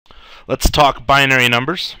Let's talk binary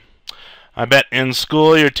numbers. I bet in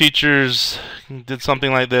school your teachers did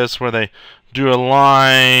something like this where they drew a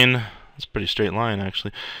line. It's a pretty straight line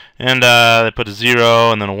actually. And they put a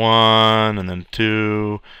 0 and then a 1 and then a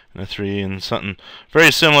 2 and a 3 and something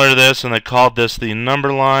very similar to this, and they called this the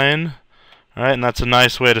number line. Alright, and that's a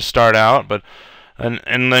nice way to start out.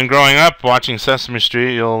 And then growing up, watching Sesame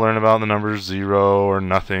Street, you'll learn about the numbers 0 or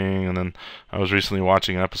nothing. And then I was recently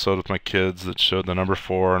watching an episode with my kids that showed the number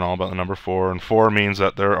 4 and all about the number 4. And 4 means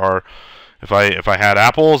that there are, if I had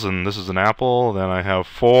apples and this is an apple, then I have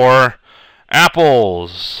 4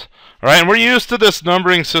 apples. All right, and we're used to this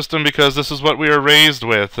numbering system because this is what we were raised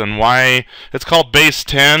with, and why it's called base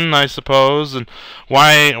 10, I suppose. And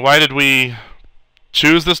why did we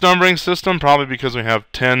choose this numbering system? Probably because we have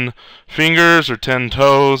 10 fingers or 10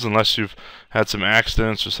 toes, unless you've had some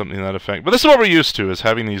accidents or something to that effect. But this is what we're used to, is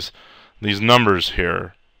having these numbers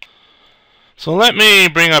here. So let me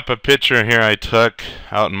bring up a picture here I took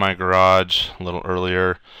out in my garage a little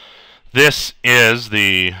earlier. This is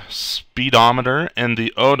the speedometer and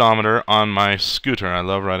the odometer on my scooter. I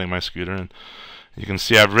love riding my scooter, and you can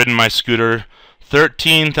see I've ridden my scooter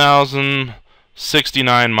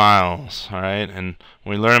 13,069 miles. All right, and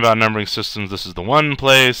when we learn about numbering systems, this is the 1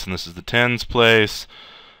 place, and this is the tens place,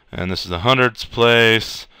 and this is the hundreds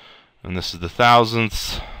place, and this is the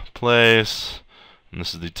thousandths place, and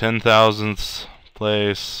this is the 10,000ths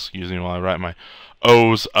place. Excuse me while I write my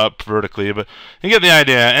O's up vertically, but you get the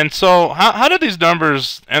idea. And so how did these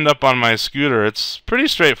numbers end up on my scooter? It's pretty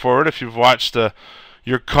straightforward if you've watched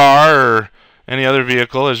your car or any other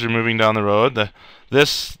vehicle as you're moving down the road.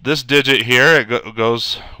 This digit here, it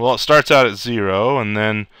goes, well, it starts out at 0, and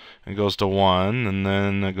then it goes to 1, and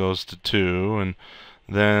then it goes to 2, and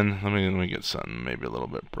then let me get something maybe a little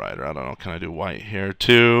bit brighter. I don't know, can I do white here?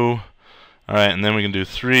 2. All right, and then we can do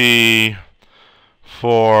 3,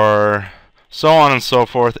 4, so on and so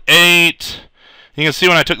forth. 8. You can see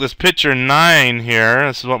when I took this picture, 9 here.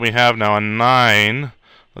 This is what we have now, a 9.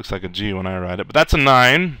 Looks like a G when I write it, but that's a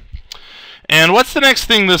 9. And what's the next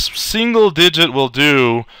thing this single digit will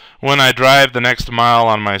do when I drive the next mile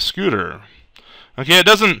on my scooter? Okay, it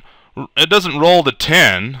doesn't roll to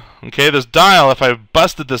 10. Okay, this dial, if I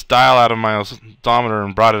busted this dial out of my odometer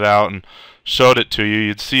and brought it out and showed it to you,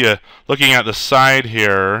 you'd see looking at the side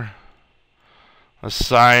here, a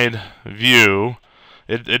side view,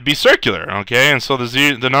 it'd be circular, okay? And so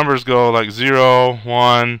the numbers go like 0,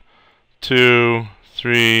 1, 2,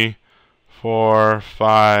 3, 4,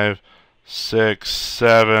 5, 6,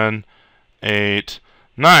 7, 8,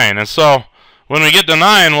 9. And so when we get to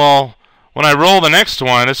 9, well, when I roll the next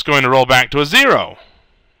one, it's going to roll back to a 0.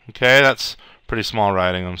 Okay, that's pretty small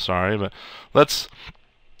writing, I'm sorry, but let's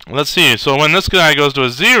see. So when this guy goes to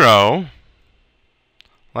a 0,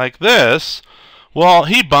 like this, well,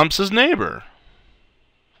 he bumps his neighbor.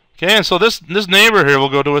 Okay, and so this neighbor here will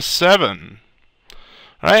go to a 7.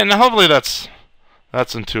 All right, and hopefully that's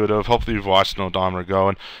intuitive. Hopefully you've watched an odometer go.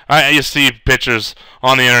 And you see pictures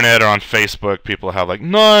on the internet or on Facebook. People have like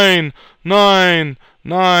 9, 9,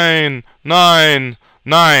 9, 9,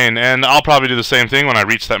 9. And I'll probably do the same thing when I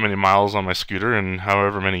reach that many miles on my scooter in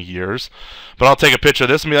however many years. But I'll take a picture of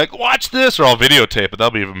this and be like, watch this, or I'll videotape it.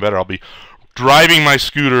 That'll be even better. I'll be driving my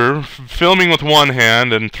scooter, filming with one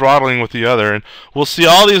hand and throttling with the other. And we'll see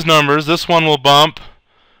all these numbers. This one will bump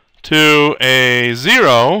to a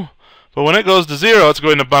 0. But when it goes to 0, it's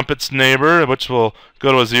going to bump its neighbor, which will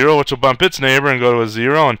go to a 0, which will bump its neighbor and go to a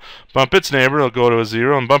 0, and bump its neighbor, will go to a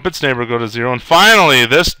 0, and bump its neighbor, go to 0. And finally,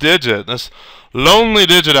 this digit, this lonely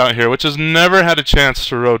digit out here, which has never had a chance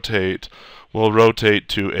to rotate, will rotate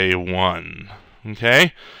to a 1.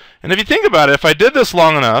 Okay? And if you think about it, if I did this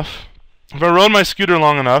long enough, if I rode my scooter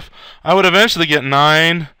long enough, I would eventually get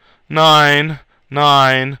 9, 9,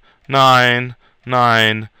 9, 9,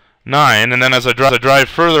 9, 9, and then as I drive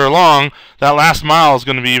further along, that last mile is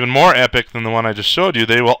going to be even more epic than the one I just showed you.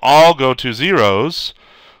 They will all go to zeros.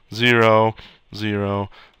 0, 0,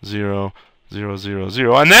 0, 0, 0,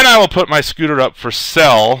 0. And then I will put my scooter up for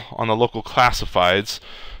sale on the local classifieds,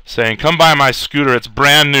 saying, come buy my scooter, it's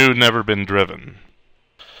brand new, never been driven.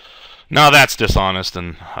 Now that's dishonest,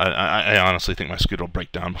 and I honestly think my scooter will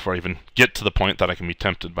break down before I even get to the point that I can be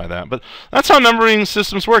tempted by that. But that's how numbering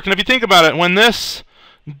systems work. And if you think about it, when this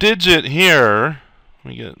digit here,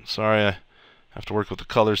 sorry, I have to work with the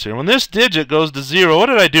colors here. When this digit goes to 0, what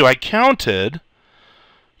did I do? I counted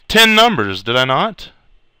 10 numbers, did I not?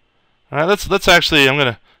 All right, let's actually, I'm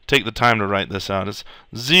going to take the time to write this out. It's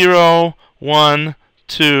 0, 1,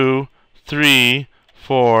 2, 3,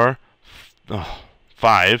 4,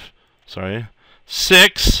 5,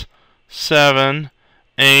 6, 7,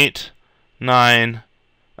 8, 9,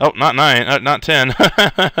 Oh, not 9, not 10.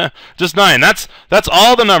 Just 9. That's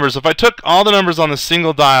all the numbers. If I took all the numbers on the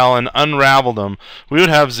single dial and unraveled them, we would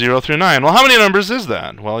have 0 through 9. Well, how many numbers is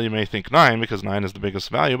that? Well, you may think 9 because 9 is the biggest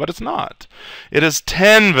value, but it's not. It is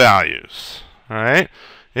 10 values. All right?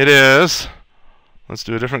 It is, let's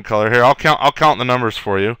do a different color here. I'll count the numbers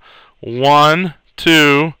for you. 1,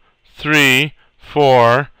 2, 3,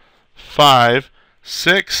 4, 5,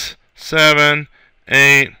 6, 7,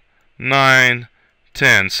 8, 9,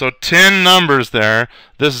 10. So 10 numbers there.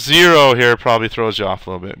 This 0 here probably throws you off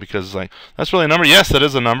a little bit because like that's really a number. Yes, that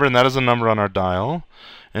is a number, and that is a number on our dial,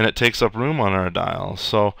 and it takes up room on our dial.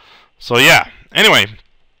 So yeah. Anyway,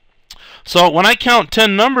 so when I count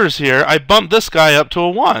 10 numbers here, I bump this guy up to a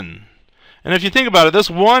 1. And if you think about it, this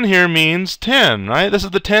 1 here means 10, right? This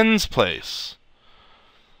is the tens place.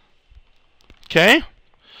 Okay?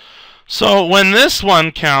 So when this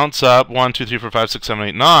one counts up 1, 2, 3, 4, 5, 6, 7,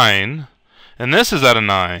 8, 9, and this is at a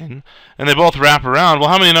 9, and they both wrap around, well,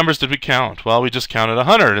 how many numbers did we count? Well, we just counted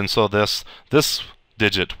 100, and so this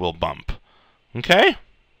digit will bump. Okay?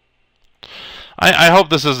 I hope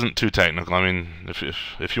this isn't too technical. I mean,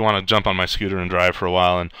 if you want to jump on my scooter and drive for a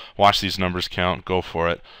while and watch these numbers count, go for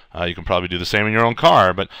it. You can probably do the same in your own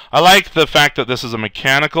car. But I like the fact that this is a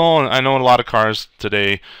mechanical. And I know a lot of cars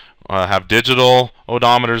today have digital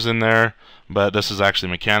odometers in there, but this is actually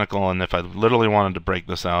mechanical. And if I literally wanted to break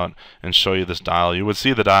this out and show you this dial, you would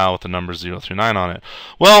see the dial with the numbers 0 through 9 on it.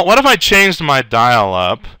 Well, what if I changed my dial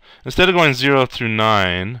up? Instead of going 0 through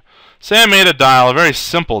 9, say I made a dial, a very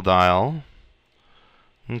simple dial.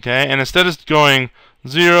 Okay, and instead of going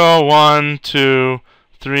 0, 1, 2,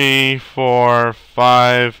 3, 4,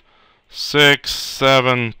 5, 6,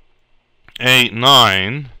 7, 8,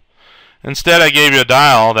 9, instead I gave you a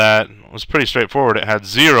dial that was pretty straightforward. It had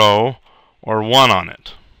 0 or 1 on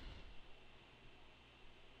it.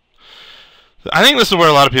 I think this is where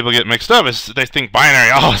a lot of people get mixed up. Is they think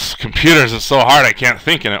binary, oh, computers is so hard I can't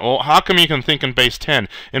think in it. Well, how come you can think in base 10?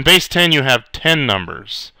 In base 10 you have 10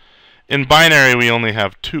 numbers. In binary, we only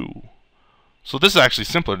have 2. So this is actually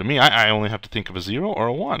simpler to me. I only have to think of a 0 or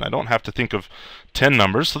a 1. I don't have to think of 10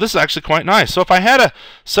 numbers. So this is actually quite nice. So if I had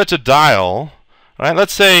such a dial, right?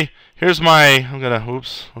 Let's say here's my.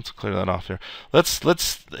 Oops. Let's clear that off here.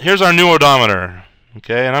 Here's our new odometer.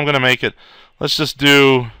 Okay, and I'm gonna make it. Let's just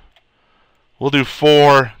do. We'll do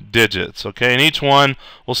 4 digits. Okay, and each one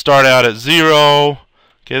will start out at 0.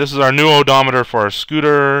 Okay, this is our new odometer for our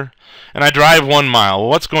scooter. And I drive 1 mile. Well,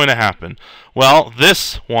 what's going to happen? Well,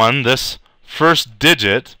 this first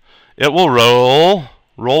digit, it will roll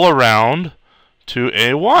around to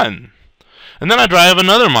a 1. And then I drive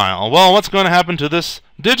another mile. Well, what's going to happen to this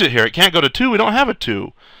digit here? It can't go to 2. We don't have a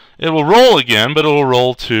 2. It will roll again, but it will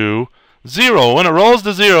roll to 0. When it rolls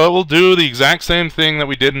to 0, it will do the exact same thing that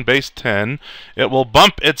we did in base 10. It will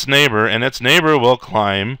bump its neighbor, and its neighbor will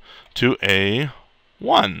climb to a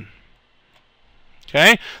 1.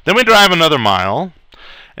 Okay, then we drive another mile,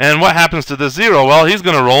 and what happens to this 0? Well, he's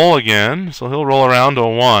going to roll again, so he'll roll around to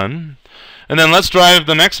a 1. And then let's drive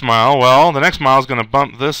the next mile. Well, the next mile is going to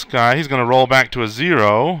bump this guy. He's going to roll back to a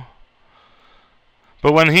 0.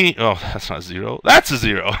 But when oh, that's not 0. That's a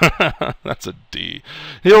 0. That's a D.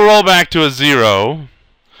 He'll roll back to a 0.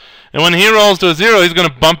 And when he rolls to a 0, he's going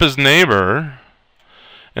to bump his neighbor.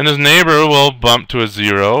 And his neighbor will bump to a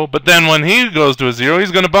 0. But then when he goes to a 0,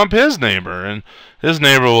 he's going to bump his neighbor. And his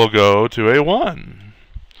neighbor will go to a 1.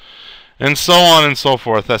 And so on and so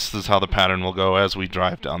forth. This is how the pattern will go as we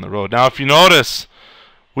drive down the road. Now, if you notice,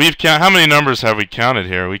 how many numbers have we counted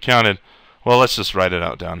here? We counted, well, let's just write it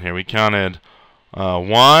out down here. We counted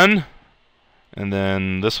 1, and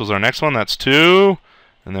then this was our next one. That's 2.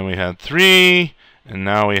 And then we had 3, and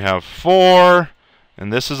now we have 4.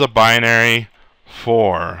 And this is a binary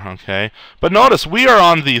 4, okay? But notice, we are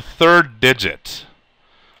on the 3rd digit.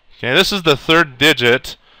 Okay, this is the 3rd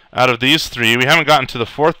digit out of these 3. We haven't gotten to the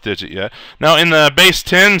 4th digit yet. Now, in the base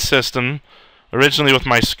 10 system, originally with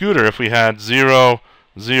my scooter, if we had 0,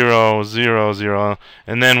 0, 0, 0,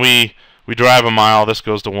 and then we drive a mile, this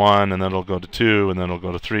goes to 1, and then it'll go to 2, and then it'll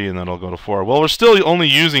go to 3, and then it'll go to 4. Well, we're still only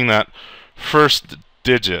using that first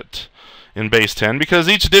digit in base 10 because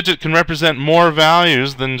each digit can represent more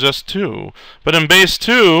values than just 2. But in base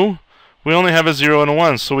 2, we only have a 0 and a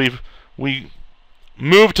 1, so we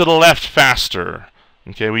move to the left faster.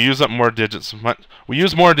 Okay, we use more digits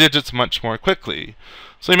much more quickly.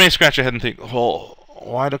 So you may scratch your head and think, well,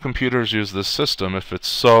 why do computers use this system if it's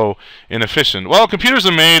so inefficient? Well, computers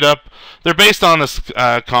are made up, they're based on this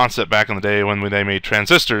concept back in the day when they made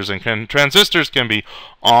transistors, and transistors can be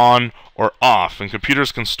on or off, and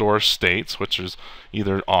computers can store states, which is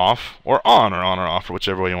either off or on or off, or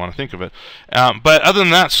whichever way you want to think of it. But other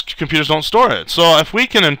than that, computers don't store it. So if we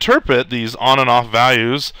can interpret these on and off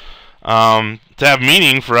values to have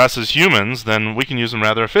meaning for us as humans, then we can use them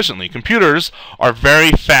rather efficiently. Computers are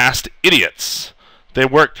very fast idiots. They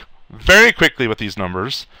work very quickly with these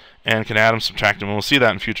numbers and can add them, subtract them, and we'll see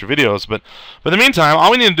that in future videos. But in the meantime,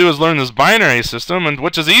 all we need to do is learn this binary system, and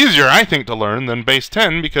which is easier, I think, to learn than base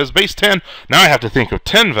 10, because base 10, now I have to think of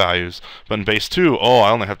 10 values, but in base 2,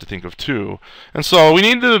 I only have to think of 2. And so we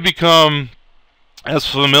need to become as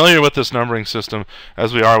familiar with this numbering system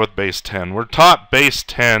as we are with base 10. We're taught base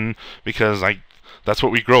 10 because that's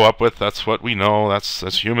what we grow up with, that's what we know, that's,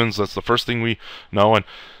 as humans, that's the first thing we know.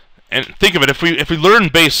 And think of it, if we learn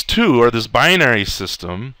base 2, or this binary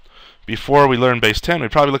system, before we learn base 10,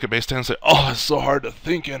 we'd probably look at base 10 and say, oh, it's so hard to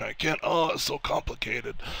think in, I can't, it's so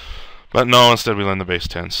complicated. But no, instead we learn the base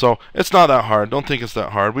 10. So it's not that hard. Don't think it's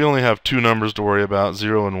that hard. We only have 2 numbers to worry about,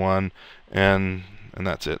 0 and 1, and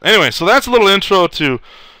that's it. Anyway, so that's a little intro to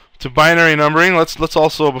binary numbering. Let's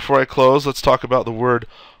also, before I close, let's talk about the word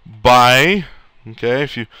by. Okay,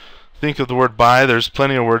 if you think of the word by, there's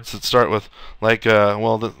plenty of words that start with, like,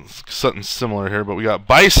 well, something similar here, but we got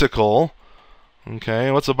bicycle. Okay,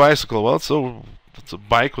 what's a bicycle? Well, it's a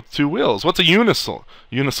bike with 2 wheels. What's a unicycle?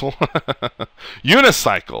 Unicycle.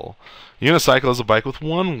 Unicycle is a bike with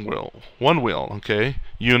 1 wheel. 1 wheel. Okay,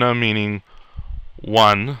 una meaning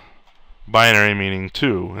 1, binary meaning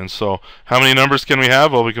 2. And so, how many numbers can we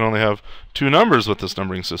have? Well, we can only have 2 numbers with this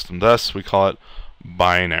numbering system. Thus, we call it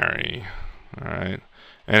binary. All right.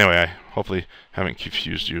 Anyway, I hopefully haven't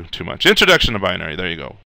confused you too much. Introduction to binary. There you go.